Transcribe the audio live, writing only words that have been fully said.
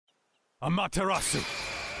Amaterasu.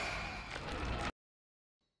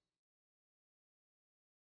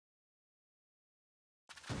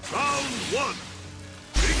 Round one.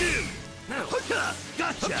 Begin. Now.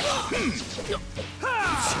 Gotcha.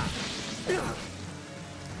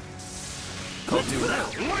 I'll do now.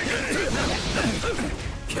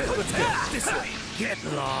 This way. Get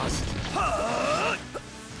lost.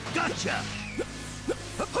 Gotcha.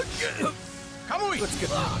 Kamui. Let's get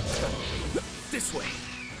this way.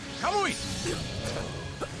 Kamui.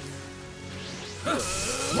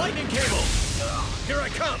 Lightning cable. Here I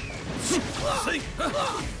come.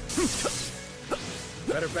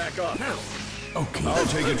 Better back off. Now. Okay. I'll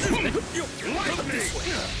take it.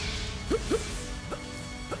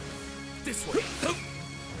 This way.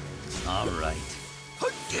 All right.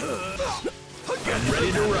 Get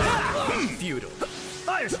ready to rock. Feudal.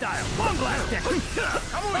 Fire style. Bomb blast deck.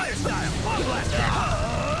 Fire style. Bomb blast deck.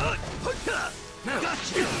 Now.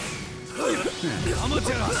 Gotcha.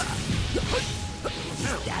 Amaterasu.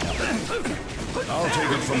 I'll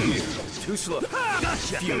take it from here. Too slow.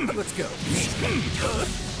 Gotcha. Feudal. Let's go.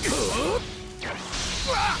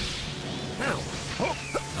 Now.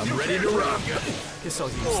 I'm ready to rock. Guess I'll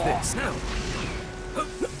use this. Now.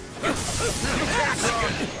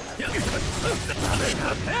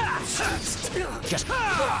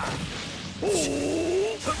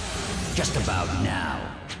 Just about now.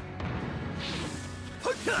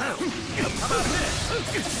 How about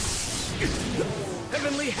this?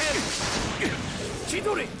 Heavenly Hand.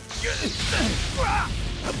 Chidori.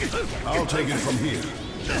 I'll take it from here.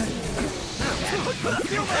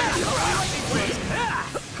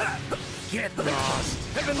 Get lost.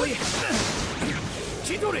 Heavenly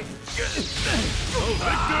Chidori. The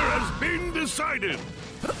victor has been decided.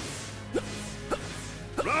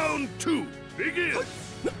 Round two. Begin.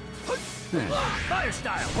 Fire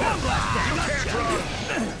style. Bomb blast deck.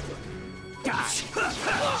 Gosh.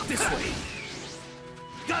 This way.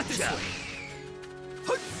 Gotcha.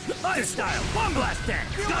 Fire style. Bomb blast deck.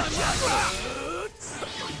 Gotcha.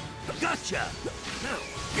 Gotcha. Now.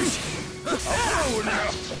 Oh,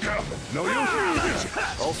 no, you.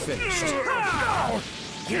 All finished.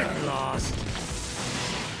 Get lost.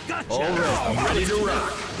 Gotcha. All right, I'm ready to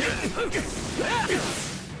rock.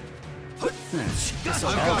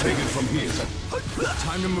 I'll take it from here.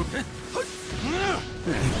 Time to move.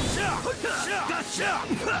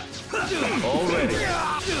 All ready.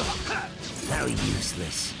 How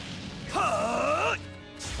useless.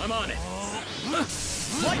 I'm on it.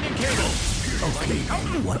 Lightning cable. Okay.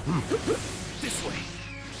 What? This way.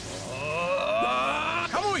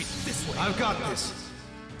 Kamui. This way. I've got this.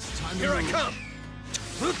 Here I come.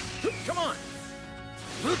 Come on.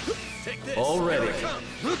 Take this. All ready. Here I come.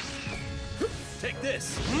 Take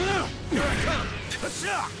this. Here I come. Let's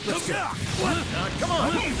go. Come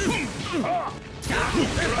on.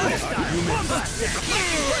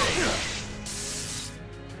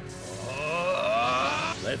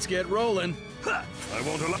 Let's get rolling. I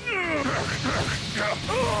won't allow.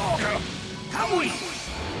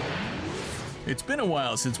 It's been a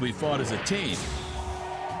while since we fought as a team.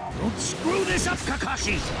 Don't screw this up,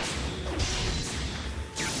 Kakashi!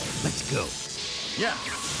 Let's go. Yeah.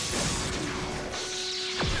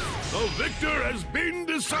 The victor has been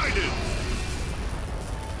decided.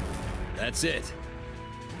 That's it.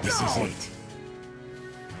 This is it.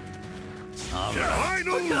 All right.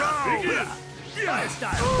 Final round. Begin. Fire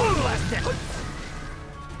style. Bomb blast deck.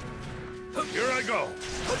 Here I go.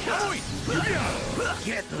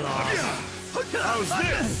 Get lost. How's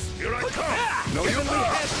this? Here I come. No, you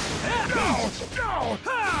can't. No.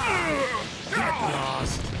 Get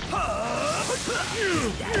lost.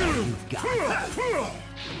 You've got it.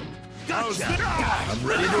 How's Gotcha. this? I'm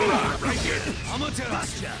ready to rock. Right here.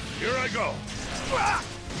 Amaterasu. Here I go.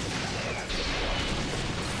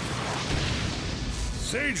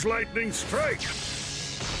 Sage lightning strike.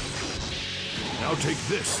 Now take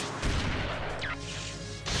this.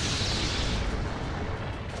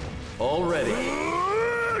 All ready.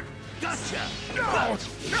 Gotcha. No.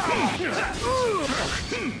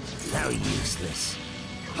 How useless.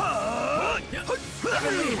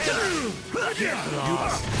 Get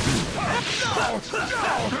lost.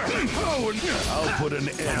 I'll put an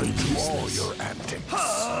end to all your antics.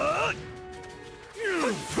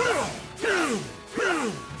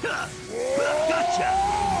 Gotcha.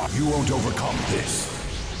 You won't overcome this.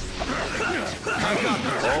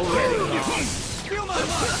 All ready. Feel my mind.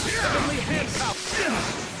 Heavenly hand power.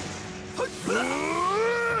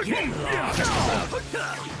 Get lost.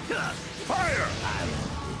 Fire! I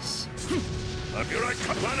love this. Here I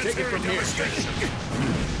come. Take it Planetary from here. devastation.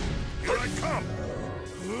 Here I come.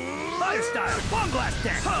 Fire style! Bomb blast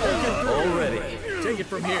deck! Already. Take it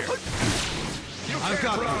from here. I've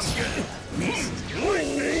got this.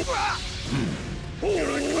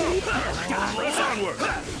 Onward!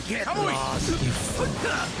 Get Come on! lost!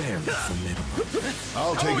 Very formidable.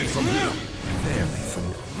 I'll take it from here. Very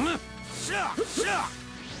formidable.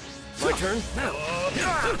 My turn? Now!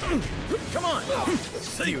 Come on!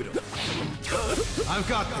 I've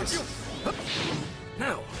got this.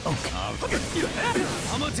 Now!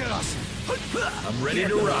 Amaterasu! I'm ready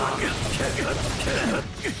to rock.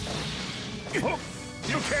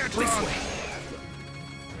 You can't This run. way!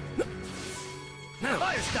 Now!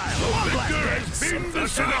 Fire style! The Bomb blast victor deck! has been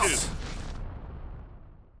decided.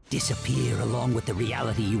 Disappear along with the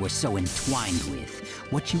reality you were so entwined with.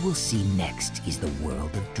 What you will see next is the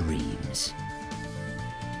world of dreams.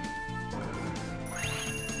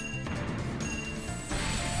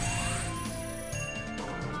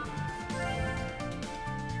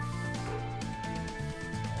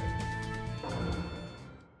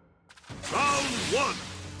 Round one.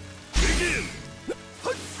 Begin.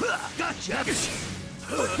 Gotcha!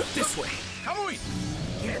 This way! Come on!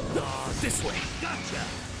 Get lost! This way! Gotcha!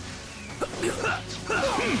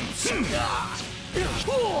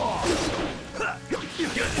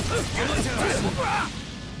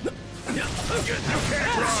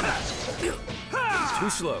 Too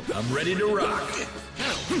slow. I'm ready to rock. Is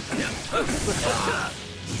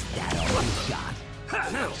that all you've got?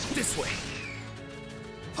 Now, this way!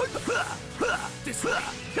 This way!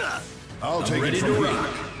 I'll I'm take ready it to from here. rock.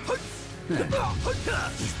 Is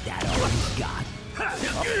that all you've got?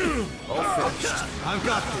 All finished. I've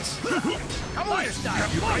got this. Come on! Fire style!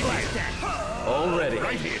 Bomb blast deck! Already.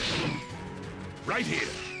 Right here. Right here.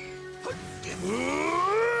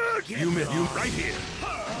 You missed. You right here.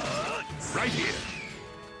 Right here.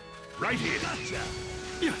 Right here. Gotcha!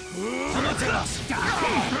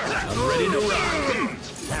 I'm ready to rock.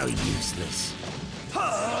 How useless.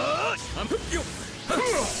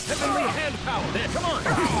 Heavenly hand power! There, come on!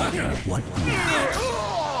 What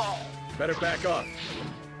now? Better back off.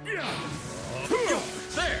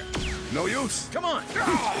 There! No use. Come on!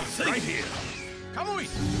 Right here. Come on!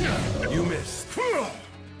 You missed.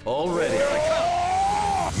 Already.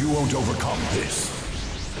 You won't overcome this.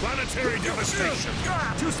 Planetary devastation.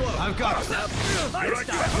 Too slow! I've got it. Fire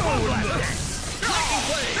style! Bomb blast deck!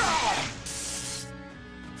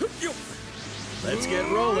 Let's get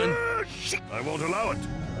rolling. I won't allow it.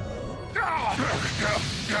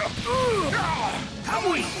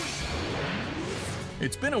 Come we!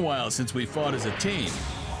 It's been a while since we fought as a team.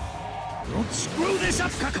 Don't screw this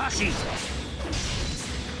up, Kakashi!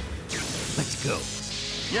 Let's go.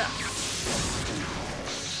 Yeah.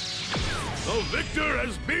 The victor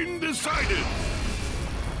has been decided.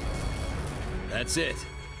 That's it.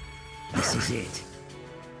 This is it.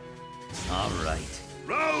 All right.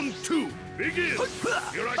 Round two. Begin.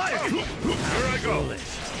 Here I come. Here I go.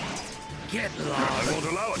 Get I lost! won't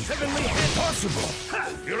allow it. Heavenly hand Impossible.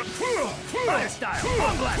 Here Fire style!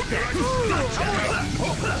 Bomb blast deck!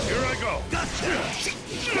 Here I go.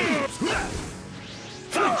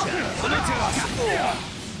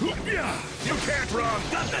 You can't run.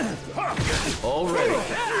 Already.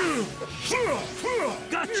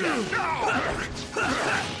 Gotcha!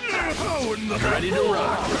 Oh, in the Ready to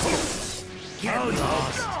rock. Get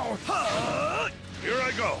lost! Here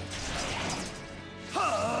I go.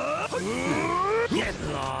 Get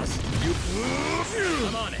lost!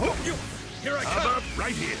 I'm on it. Here I How come! about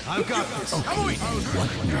right here? I've got this! Come on!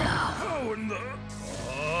 What now? Oh, in the...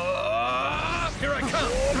 Here I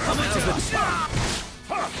come!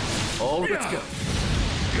 All let's go.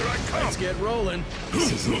 Here I come. Let's get rolling.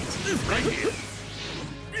 This is it. Right here.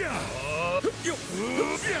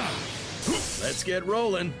 Let's get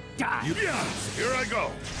rolling. Die! Here I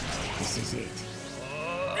go. This is it.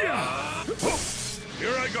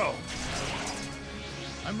 Here I go.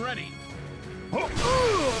 I'm ready.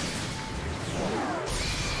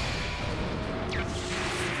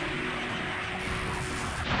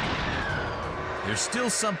 There's still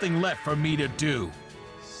something left for me to do.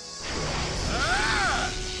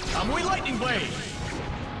 Kamui Lightning Blade!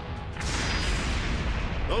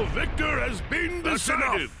 The victor has been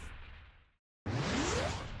decided.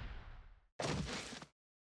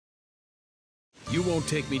 You won't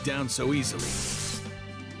take me down so easily.